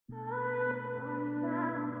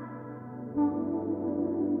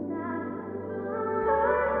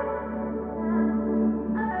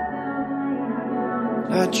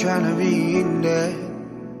Not tryna be in there,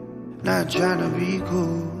 not tryna be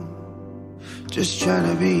cool, just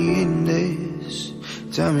tryna be in this.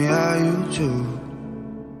 Tell me how you do.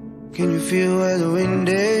 Can you feel where the wind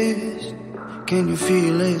is? Can you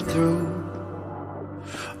feel it through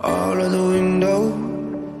all of the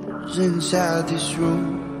windows inside this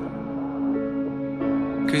room?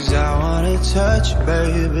 'Cause I wanna touch you,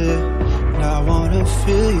 baby, and I wanna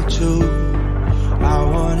feel you too. I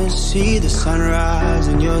wanna see the sunrise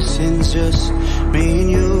and your sins, just me and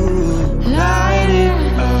you. Light it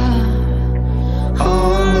up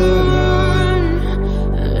on the run.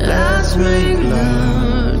 Let's make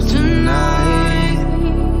love tonight.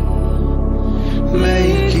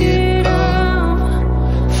 Make it up,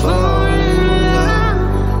 fall in love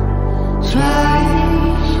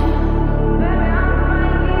twice.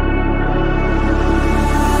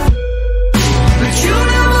 But you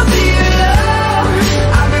never be alone.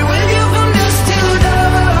 I've been with you from dusk till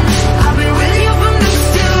dawn. I've been with you from dusk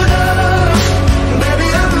till dawn. Baby,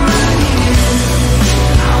 I'm right here.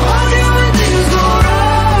 I want you when things go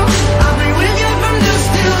wrong. I've been with you from dusk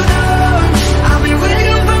till dawn. I've been with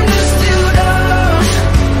you from dusk till dawn.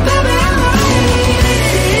 Baby, I'm right here.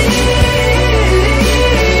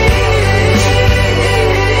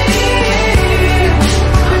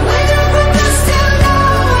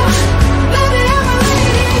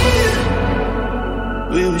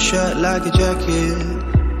 We were shut like a jacket,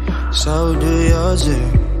 so do yours.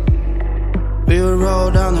 We would roll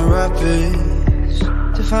down the rapids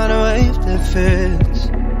to find a wave that fits.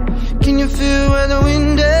 Can you feel where the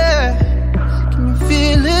wind is? Can you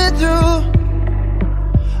feel it through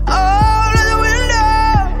all of the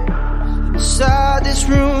windows inside this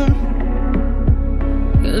room?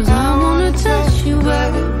 'Cause I wanna touch you,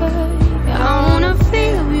 baby. I wanna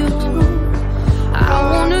feel you too. I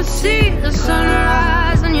wanna see the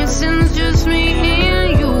sunrise and your sins, just me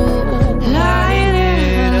and you. Light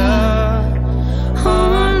it up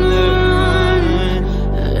on the run.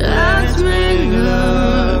 Let's make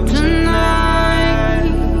love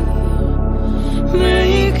tonight.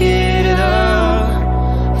 Make it up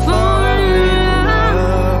for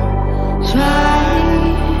love. Try.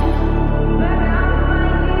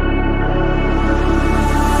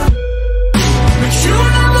 But you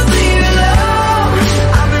never be alone.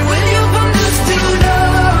 I've been with you from dusk till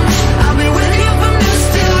dawn. I've been with you from dusk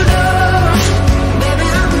till dawn. Baby,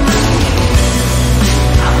 I'm right here.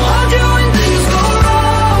 I want you when things go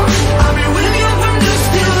wrong. I've been with you from dusk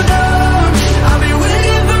till dawn. I've been with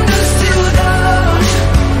you from dusk till dawn.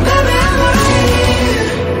 Baby, I'm right here.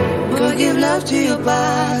 Go give love to your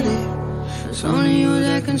body. It's only you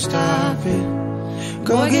that can stop it.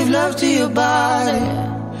 Go give love to your body.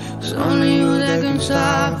 It's only you that can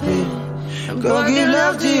stop it. Go give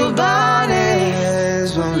love to your body.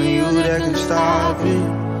 It's only you that can stop it.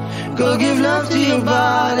 Go give love to your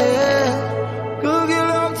body. Go give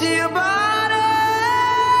love to your body.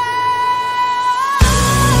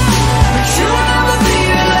 But you never be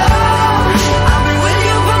alone. I've been with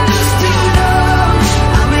you from dusk till dawn.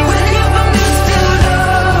 I've been with you from dusk till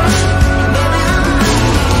dawn. Baby, I'm right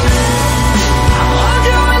here. I want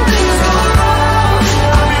you when things go wrong.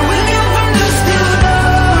 I've been with you from dusk till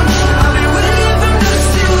dawn. I've been with you from dusk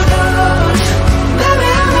till dawn. Baby,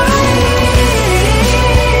 I'm right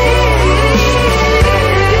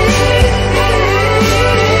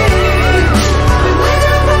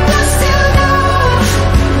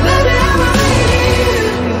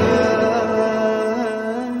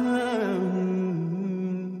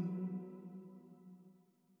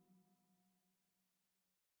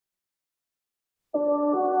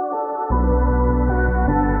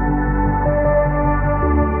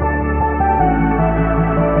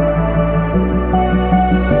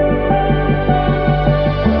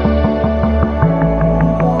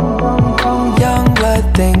Young blood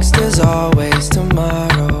thinks there's always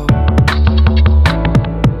tomorrow.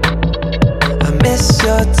 I miss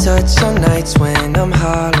your touch on nights when I'm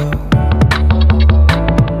hollow.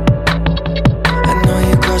 I know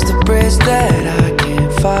you crossed the bridge that I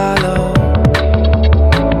can't follow.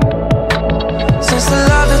 Since the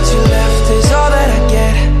love that you left is all that I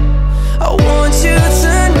get, I want you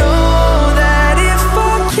to know that if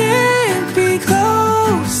I can't be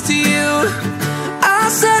close to you, I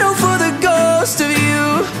settle for the ghost of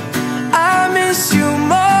you. I miss you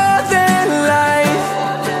more than life.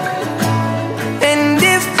 And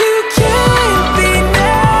if you can't be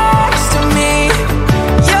next to me,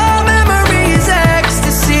 your memory is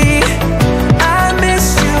ecstasy. I miss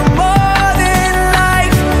you more than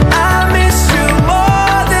life. I miss you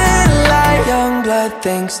more than life. Young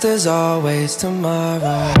thinks there's always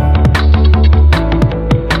tomorrow.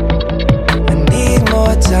 I need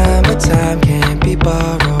more time, but time can't be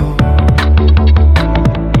borrowed.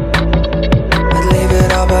 I'd leave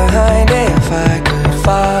it all behind if I could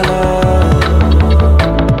follow.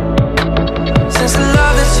 Since the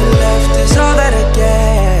love that you left is all that I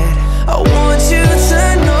get, I want you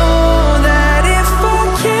to know that if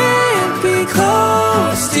I can't be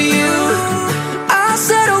close to you, I'll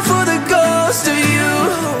settle for the ghost of you.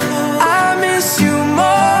 I miss you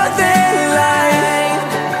more than life,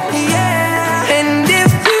 yeah. And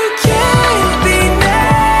if you can't be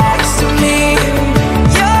next to me,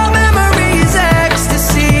 your memory is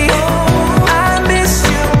ecstasy. I miss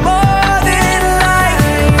you more than life.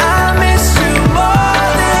 I miss you more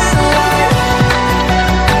than life.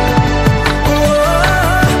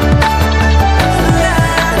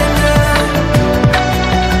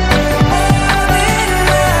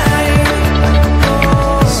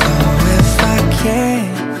 So if I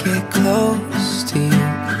can't get close to you,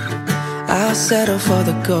 I'll settle for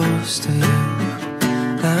the ghost of you.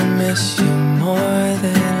 I miss you more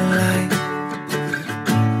than life.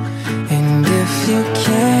 And if you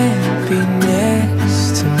can't be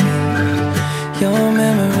next to me, your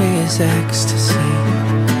memory is ecstasy.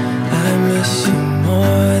 I miss you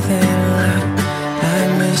more than life. I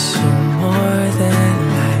miss you more than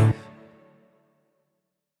life.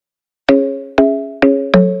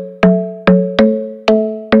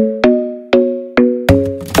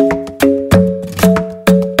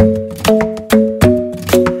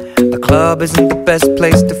 The club isn't the best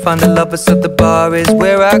place to find a lover, so the bar is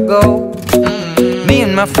where I go. Me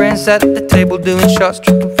and my friends sat at the table doing shots,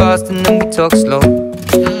 tripping fast, and then we talk slow.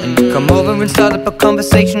 And you come over and start up a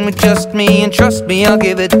conversation with just me, and trust me, I'll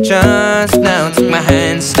give it a chance. Now take my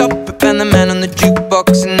hand, stop it, and the man on the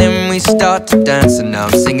jukebox, and then we start to dance. And now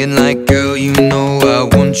I'm singing like, girl, you know I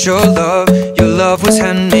want your love. Your love was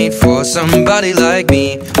handmade for somebody like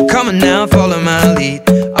me. Come on now, follow my lead.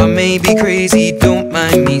 I may be crazy, don't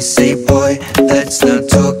mind me. Say, boy, let's not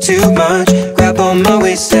talk too much. Grab on my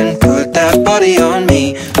waist and put that body on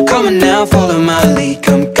me. Come on now, follow my lead.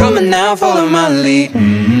 Come on now, follow my lead.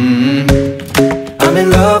 I'm in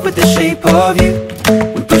love with the shape of you.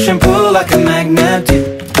 We push and pull like a magnet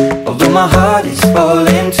do. Although my heart is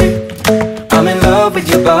falling too, I'm in love with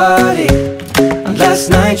your body. And last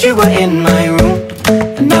night you were in my room,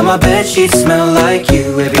 and now my bedsheets smell like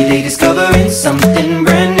you. Every day discovering something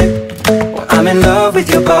brand new. Well, I'm in love with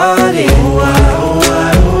your body.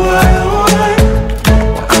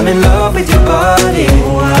 I'm in love with your body.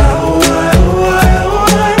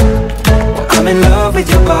 I'm in love with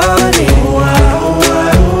your body.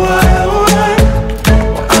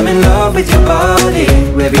 I'm in love with your body.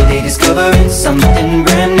 Every day discovering something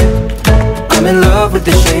brand new. I'm in love with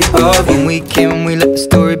the shape of you. When we came, we let the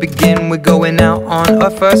story begin. We're going out on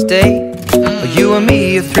our first date. You and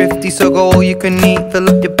me are thrifty, so go all you can eat. Fill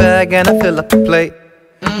up your bag and I fill up the plate.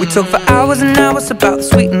 We talk for hours and hours about the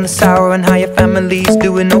sweet and the sour, and how your family's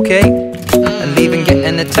doing okay. And leaving,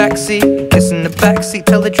 getting a taxi, kissing the backseat,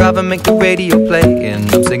 tell the driver make the radio play. And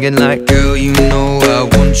I'm singing like, girl, you know I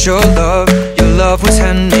want your love. Your love was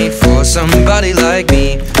handmade for somebody like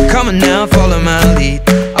me. Come on now, follow my lead.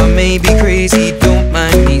 I may be crazy, don't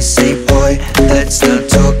mind me. Say, boy, let's not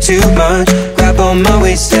talk too much. Grab on my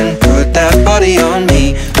waist and put that body on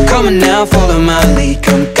me. Come on now, follow my lead.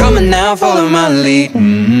 Come on now, follow my lead.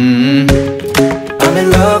 I'm in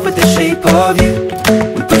love with the shape of you.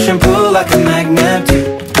 We push and pull like a magnet do.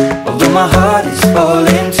 Although my heart is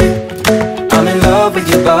falling too, I'm in love with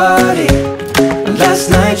your body. And last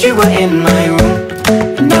night you were in my room,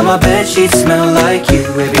 and now my bedsheets smell like you.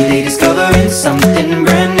 Every day discovering something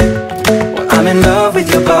brand new. Well, I'm in love with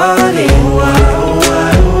your body.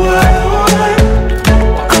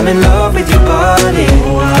 I'm in love with your body.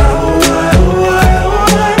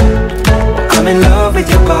 I'm in love with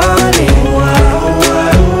your body.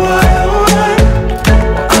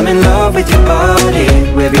 I'm in love with your body.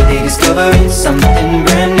 Every day discovering something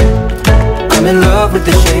brand new. I'm in love with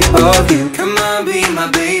the shape of you. Come on, be my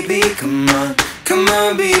baby, come on. Come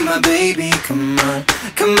on, be my baby, come on.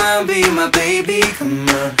 Come on, be my baby, come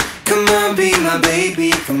on. Come on, be my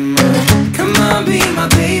baby, come on. Come on, be my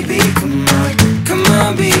baby, come on. Come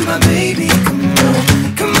on, be my baby, come on.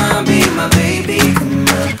 Come on, be my baby, come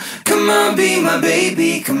on. Come on, be my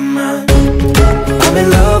baby, come on. I'm in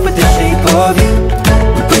love with the shape of you.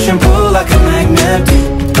 We push and pull like a magnet do.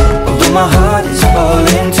 Although my heart is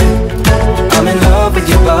falling too, I'm in love with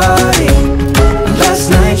your body. Last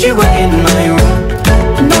night you were in my room,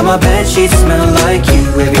 and now my bedsheets smell like you.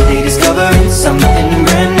 Every day discovering something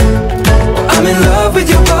brand new. I'm in love with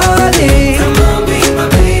your body. Come on, be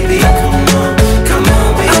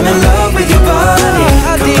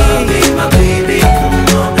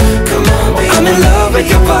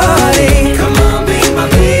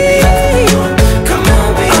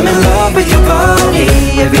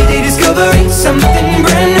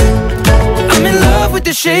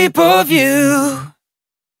shape of you.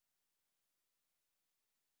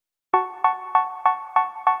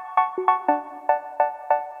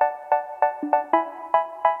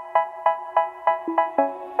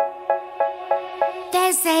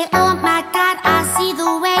 They say, oh my God, I see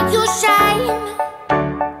the way you shine.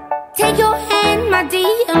 Take your hand, my dear,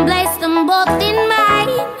 and place them both in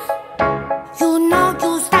mine. You know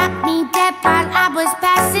you stopped me dead while I was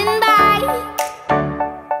passing by.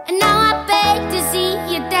 And now I beg to see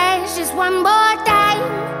you dance just one more time.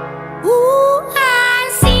 Ooh, I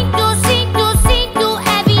see you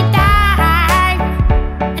every time.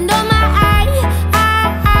 And oh my,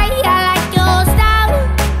 I like your style.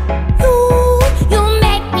 You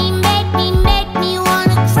make me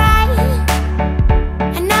wanna cry.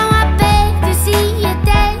 And now I beg to see you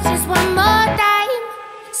dance just one more time.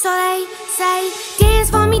 So they say, dance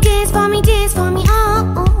for me, dance for me, dance for me,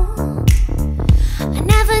 oh, oh. I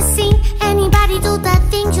never seen anybody do the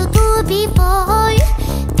things you do before.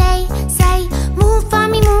 They say, move for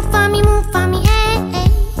me, move for me, move for me, eh, eh.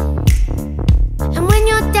 And when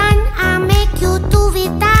you're done, I'll make you do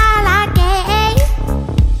it all again.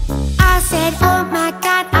 I said, oh my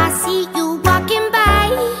God, I see you walking by.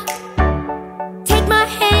 Take my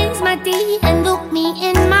hands, my dear, and look me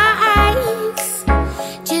in my eyes.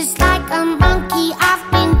 Just like a monkey, I've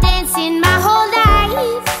been dancing my whole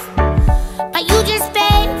life. But you just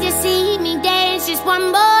beg to see me dance just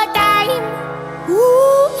one more time.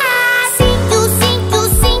 Ooh, I see you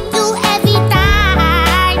every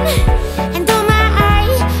time. And oh my,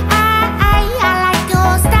 I like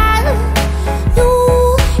your style.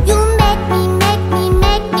 You make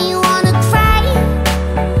me wanna cry.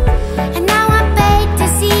 And now I beg to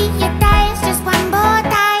see you dance just one more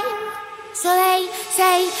time. So they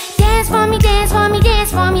say, dance for me, dance for me,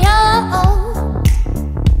 dance for me, oh, oh.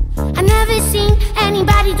 I never seen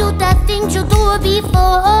anybody do the things you do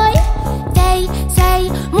before. They say,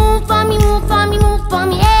 move for me, move for me, move for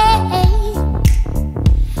me, eh, eh.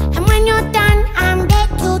 And when you're done, I'll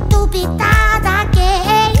make you do it all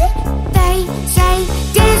again. They say,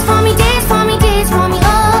 dance for me, dance for me, dance for me, oh,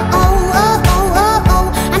 oh, oh, oh, oh, oh.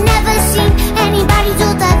 I never seen anybody do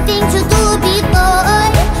the things you do before.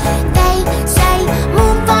 They say,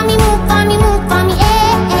 move for me, move for me, move for me,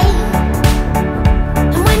 eh, eh.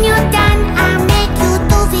 And when you're done, I'll make you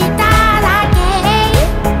do it all again.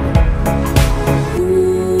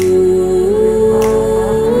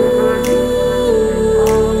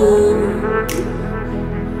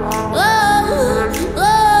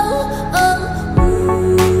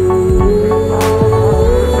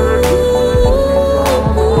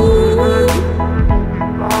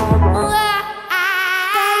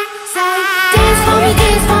 Dance for me,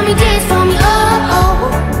 dance for me, dance for me, oh, oh.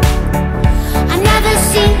 I never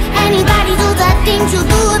seen anybody do the things you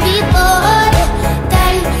do before.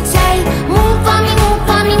 They say, move for me, move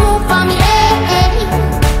for me, move for me, eh, eh.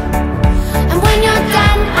 And when you're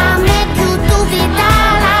done, I'll make you do it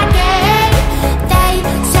all again. They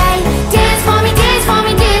say, dance for me, dance for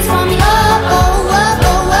me, dance for me, oh, oh, oh,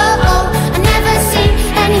 oh, oh, oh. I never seen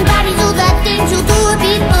anybody do the things you do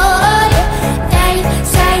before. They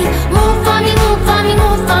say,